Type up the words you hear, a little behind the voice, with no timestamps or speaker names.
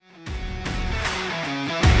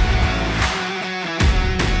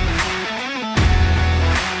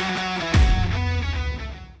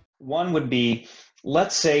One would be,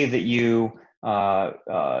 let's say that you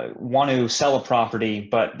want to sell a property,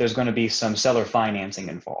 but there's going to be some seller financing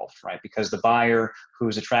involved, right? Because the buyer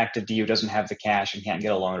who's attracted to you doesn't have the cash and can't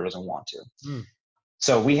get a loan or doesn't want to. Mm.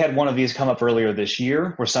 So we had one of these come up earlier this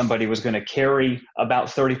year where somebody was going to carry about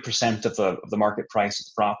 30% of the market price of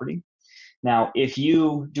the property. Now, if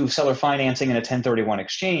you do seller financing in a 1031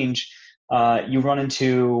 exchange, you run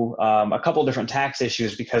into a couple different tax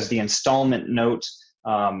issues because the installment note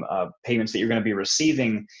payments that you're going to be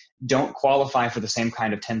receiving don't qualify for the same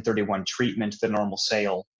kind of 1031 treatment that normal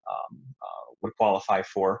sale would qualify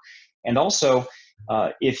for. And also,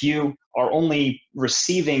 if you are only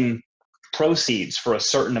receiving proceeds for a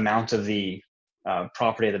certain amount of the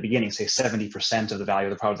property at the beginning, say 70% of the value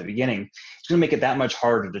of the property at the beginning, it's going to make it that much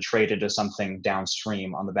harder to trade into something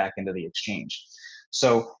downstream on the back end of the exchange.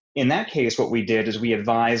 So in that case, what we did is we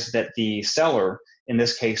advised that the seller, in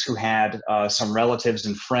this case, who had some relatives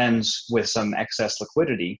and friends with some excess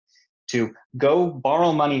liquidity, to go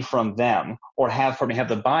borrow money from them, or have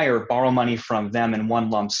the buyer borrow money from them in one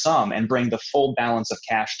lump sum and bring the full balance of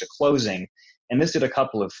cash to closing. And this did a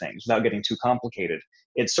couple of things without getting too complicated.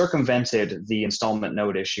 It circumvented the installment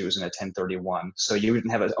note issues in a 1031. So you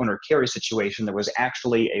didn't have an owner carry situation. There was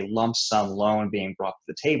actually a lump sum loan being brought to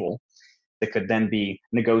the table that could then be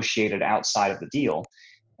negotiated outside of the deal.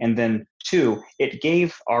 And then two, it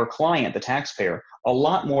gave our client, the taxpayer, a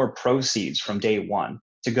lot more proceeds from day one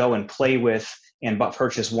to go and play with and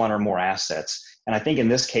purchase one or more assets. And I think in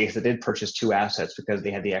this case, they did purchase two assets because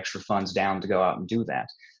they had the extra funds down to go out and do that.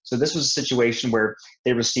 So this was a situation where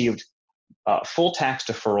they received full tax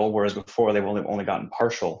deferral, whereas before they've only gotten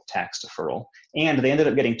partial tax deferral. And they ended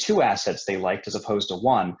up getting two assets they liked as opposed to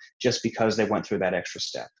one, just because they went through that extra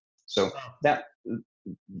step. So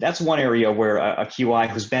that's one area where a QI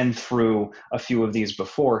who's been through a few of these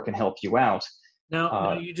before can help you out.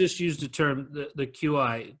 Now you just used the term, the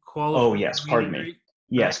QI, qualified. Oh, yes, pardon me.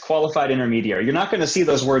 Yes, qualified intermediary. You're not going to see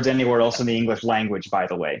those words anywhere else in the English language, by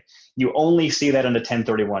the way. You only see that in a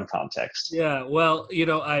 1031 context. Yeah, well,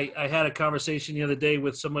 I had a conversation the other day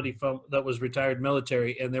with somebody that was retired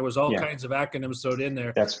military, and there was all kinds of acronyms thrown in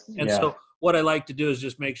there. So what I like to do is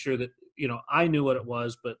just make sure that, I knew what it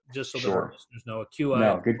was, but just so that our listeners know, a QI,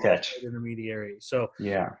 no, good catch. Intermediary. So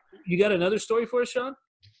yeah. You got another story for us, Sean?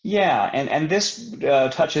 Yeah, and this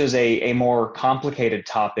touches a more complicated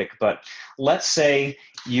topic, but let's say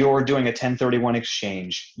you're doing a 1031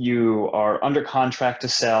 exchange. You are under contract to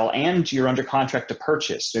sell and you're under contract to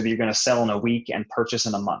purchase. So you're going to sell in a week and purchase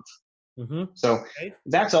in a month. Mm-hmm. So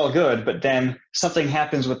that's all good, but then something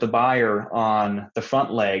happens with the buyer on the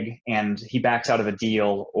front leg and he backs out of a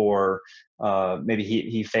deal, or maybe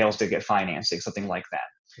he fails to get financing, something like that.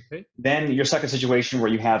 Okay. Then you're stuck in a situation where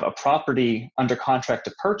you have a property under contract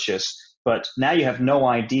to purchase, but now you have no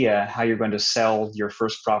idea how you're going to sell your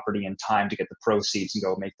first property in time to get the proceeds and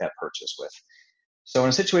go make that purchase with. So in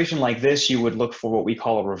a situation like this, you would look for what we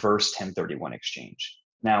call a reverse 1031 exchange.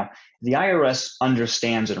 Now, the IRS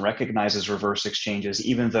understands and recognizes reverse exchanges,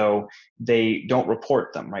 even though they don't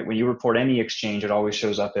report them, right? When you report any exchange, it always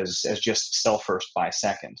shows up as just sell first, buy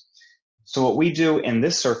second. So what we do in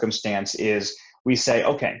this circumstance is we say,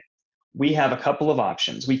 okay, we have a couple of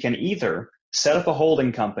options. We can either set up a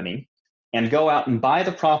holding company and go out and buy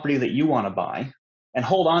the property that you want to buy and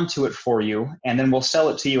hold on to it for you, and then we'll sell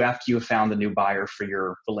it to you after you've found a new buyer for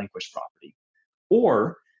your relinquished property.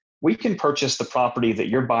 Or we can purchase the property that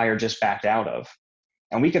your buyer just backed out of,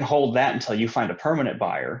 and we can hold that until you find a permanent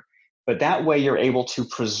buyer. But that way you're able to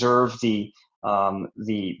preserve the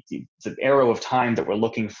arrow of time that we're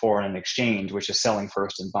looking for in an exchange, which is selling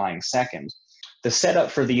first and buying second. The setup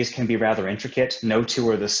for these can be rather intricate. No two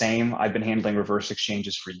are the same. I've been handling reverse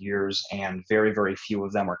exchanges for years, and very, very few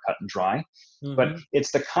of them are cut and dry. Mm-hmm. But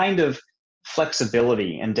it's the kind of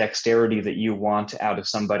flexibility and dexterity that you want out of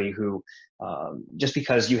somebody who, just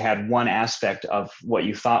because you had one aspect of what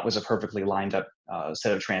you thought was a perfectly lined up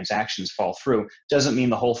set of transactions fall through, doesn't mean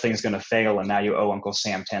the whole thing's going to fail and now you owe Uncle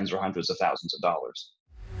Sam tens or hundreds of thousands of dollars.